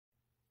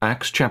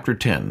Acts chapter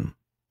 10.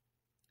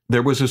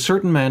 There was a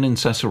certain man in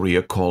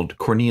Caesarea called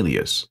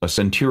Cornelius, a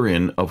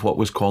centurion of what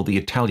was called the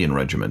Italian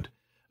regiment,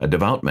 a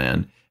devout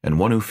man, and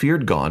one who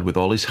feared God with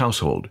all his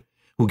household,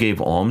 who gave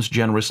alms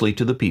generously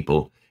to the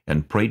people,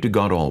 and prayed to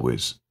God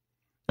always.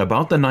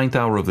 About the 9th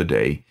hour of the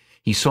day,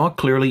 he saw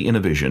clearly in a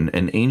vision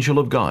an angel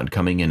of God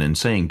coming in and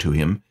saying to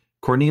him,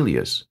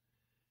 Cornelius.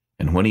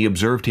 And when he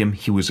observed him,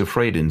 he was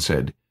afraid and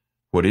said,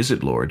 What is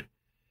it, Lord?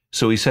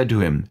 So he said to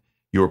him,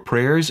 Your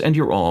prayers and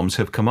your alms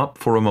have come up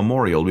for a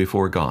memorial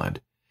before God.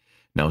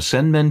 Now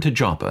send men to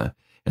Joppa,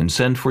 and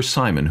send for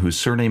Simon, whose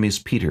surname is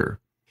Peter.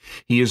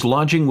 He is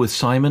lodging with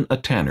Simon a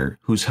tanner,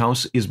 whose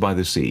house is by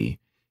the sea.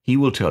 He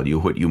will tell you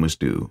what you must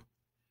do.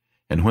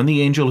 And when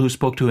the angel who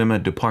spoke to him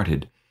had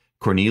departed,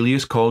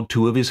 Cornelius called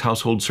 2 of his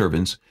household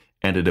servants,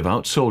 and a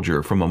devout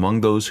soldier from among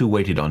those who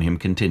waited on him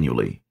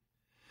continually.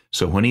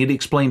 So when he had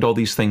explained all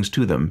these things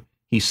to them,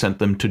 he sent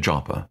them to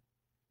Joppa.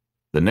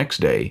 The next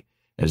day,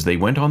 as they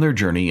went on their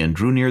journey and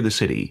drew near the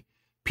city,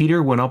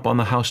 Peter went up on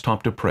the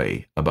housetop to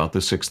pray, about the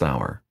 6th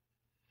hour.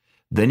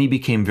 Then he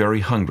became very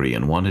hungry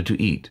and wanted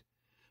to eat.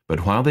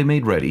 But while they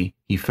made ready,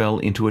 he fell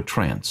into a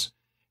trance,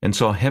 and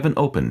saw heaven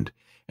opened,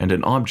 and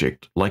an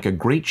object like a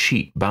great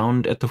sheet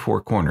bound at the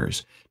 4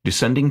 corners,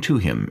 descending to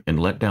him and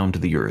let down to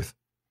the earth.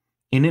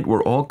 In it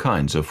were all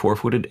kinds of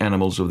 4-footed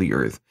animals of the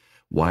earth,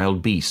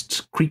 wild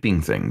beasts,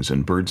 creeping things,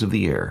 and birds of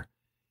the air.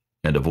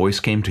 And a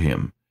voice came to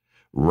him,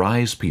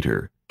 Rise,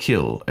 Peter,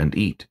 kill and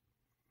eat.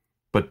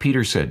 But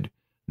Peter said,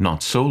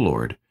 Not so,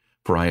 Lord,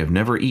 for I have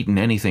never eaten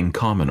anything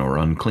common or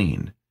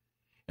unclean.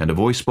 And a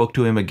voice spoke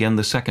to him again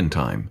the 2nd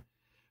time,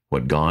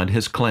 What God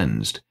has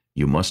cleansed,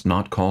 you must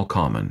not call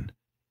common.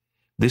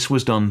 This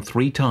was done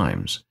 3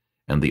 times,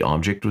 and the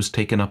object was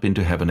taken up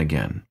into heaven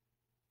again.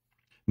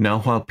 Now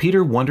while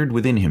Peter wondered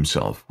within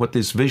himself what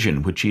this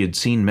vision which he had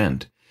seen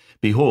meant,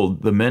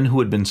 behold, the men who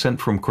had been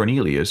sent from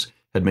Cornelius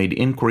had made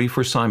inquiry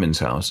for Simon's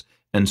house,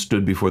 and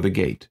stood before the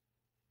gate.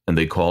 And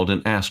they called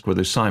and asked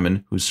whether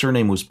Simon, whose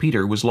surname was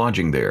Peter, was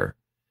lodging there.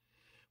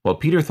 While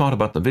Peter thought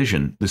about the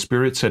vision, the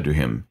Spirit said to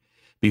him,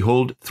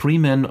 Behold, 3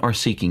 men are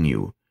seeking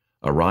you.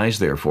 Arise,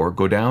 therefore,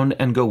 go down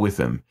and go with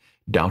them,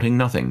 doubting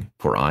nothing,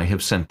 for I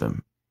have sent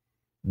them.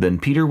 Then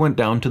Peter went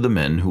down to the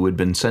men who had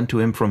been sent to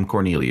him from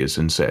Cornelius,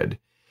 and said,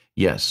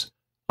 Yes,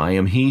 I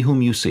am he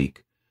whom you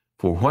seek.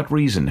 For what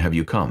reason have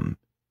you come?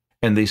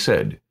 And they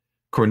said,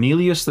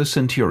 Cornelius the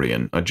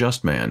centurion, a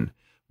just man,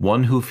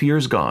 one who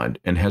fears God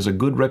and has a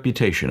good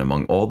reputation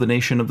among all the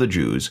nation of the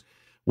Jews,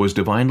 was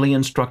divinely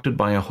instructed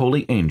by a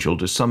holy angel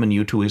to summon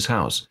you to his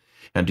house,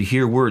 and to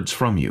hear words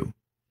from you.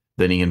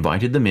 Then he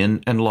invited them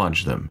in and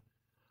lodged them.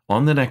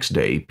 On the next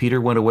day Peter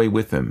went away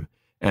with them,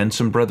 and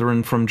some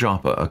brethren from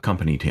Joppa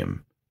accompanied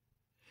him.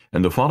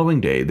 And the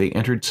following day they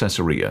entered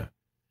Caesarea.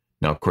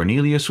 Now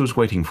Cornelius was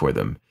waiting for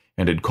them,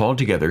 and had called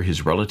together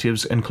his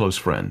relatives and close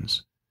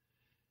friends.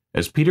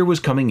 As Peter was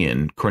coming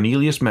in,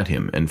 Cornelius met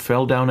him, and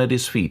fell down at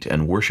his feet,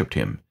 and worshipped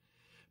him.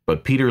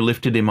 But Peter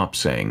lifted him up,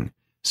 saying,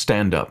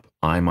 Stand up,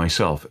 I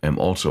myself am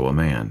also a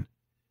man.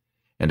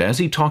 And as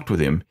he talked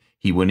with him,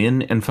 he went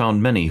in and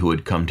found many who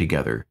had come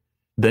together.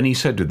 Then he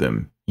said to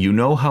them, You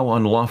know how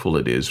unlawful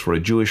it is for a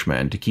Jewish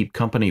man to keep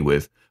company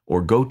with,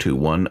 or go to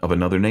one of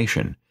another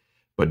nation.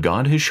 But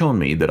God has shown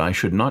me that I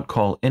should not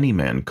call any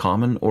man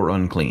common or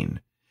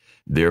unclean.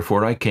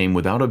 Therefore I came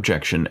without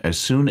objection as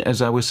soon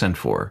as I was sent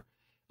for.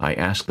 I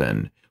asked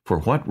then, For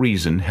what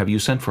reason have you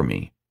sent for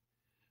me?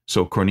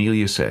 So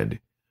Cornelius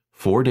said,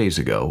 4 days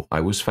ago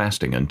I was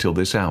fasting until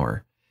this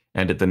hour,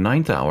 and at the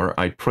 9th hour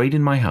I prayed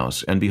in my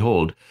house, and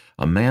behold,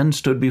 a man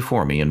stood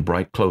before me in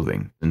bright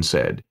clothing, and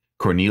said,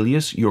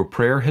 Cornelius, your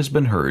prayer has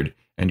been heard,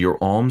 and your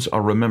alms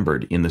are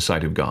remembered in the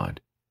sight of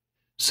God.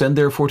 Send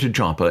therefore to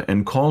Joppa,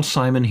 and call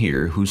Simon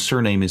here, whose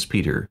surname is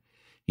Peter.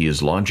 He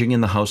is lodging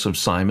in the house of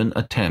Simon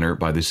a tanner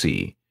by the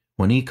sea.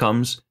 When he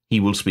comes, he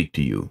will speak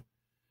to you.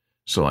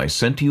 So I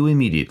sent to you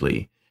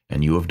immediately,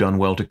 and you have done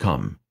well to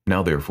come.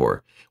 Now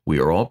therefore, we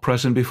are all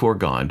present before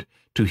God,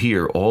 to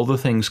hear all the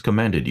things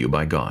commanded you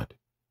by God.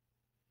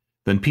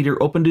 Then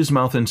Peter opened his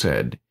mouth and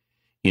said,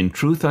 In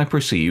truth I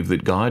perceive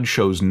that God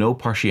shows no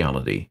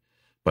partiality,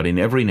 but in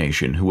every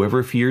nation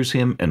whoever fears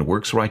him and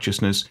works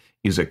righteousness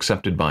is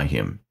accepted by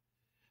him.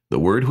 The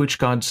word which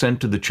God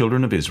sent to the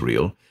children of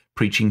Israel,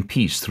 preaching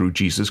peace through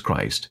Jesus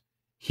Christ,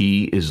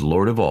 he is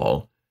Lord of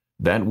all,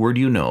 that word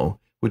you know,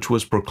 which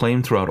was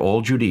proclaimed throughout all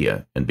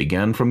Judea, and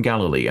began from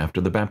Galilee after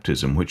the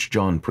baptism which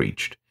John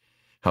preached,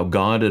 how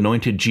God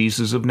anointed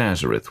Jesus of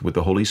Nazareth with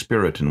the Holy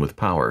Spirit and with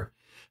power,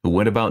 who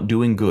went about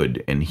doing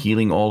good and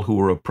healing all who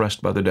were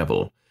oppressed by the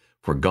devil,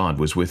 for God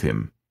was with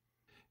him.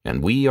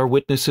 And we are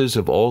witnesses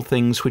of all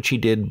things which he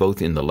did both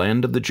in the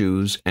land of the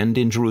Jews and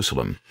in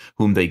Jerusalem,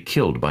 whom they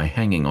killed by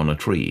hanging on a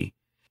tree.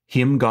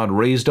 Him God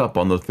raised up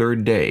on the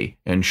 3rd day,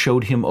 and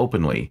showed him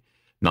openly,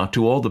 not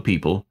to all the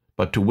people,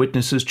 but to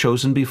witnesses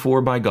chosen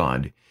before by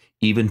God,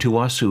 even to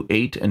us who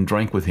ate and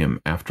drank with him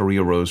after he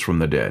arose from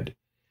the dead.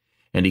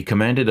 And he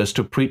commanded us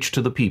to preach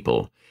to the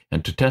people,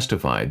 and to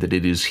testify that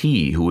it is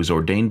he who is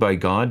ordained by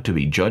God to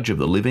be judge of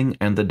the living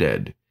and the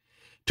dead.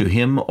 To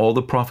him all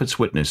the prophets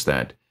witness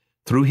that,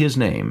 Through his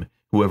name,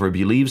 whoever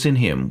believes in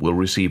him will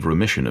receive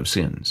remission of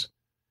sins."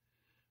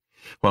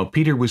 While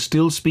Peter was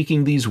still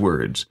speaking these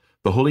words,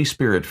 the Holy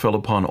Spirit fell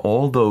upon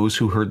all those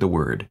who heard the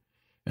word.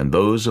 And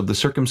those of the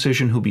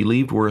circumcision who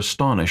believed were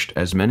astonished,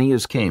 as many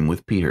as came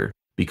with Peter,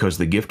 because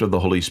the gift of the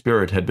Holy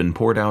Spirit had been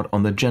poured out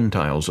on the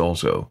Gentiles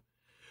also.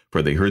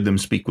 For they heard them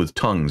speak with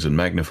tongues and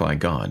magnify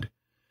God.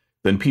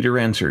 Then Peter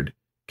answered,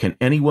 "Can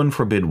anyone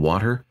forbid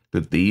water,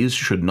 that these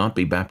should not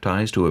be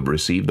baptized who have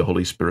received the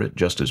Holy Spirit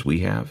just as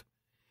we have?"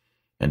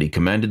 And he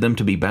commanded them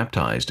to be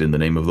baptized in the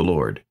name of the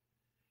Lord.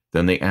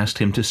 Then they asked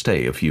him to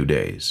stay a few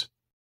days.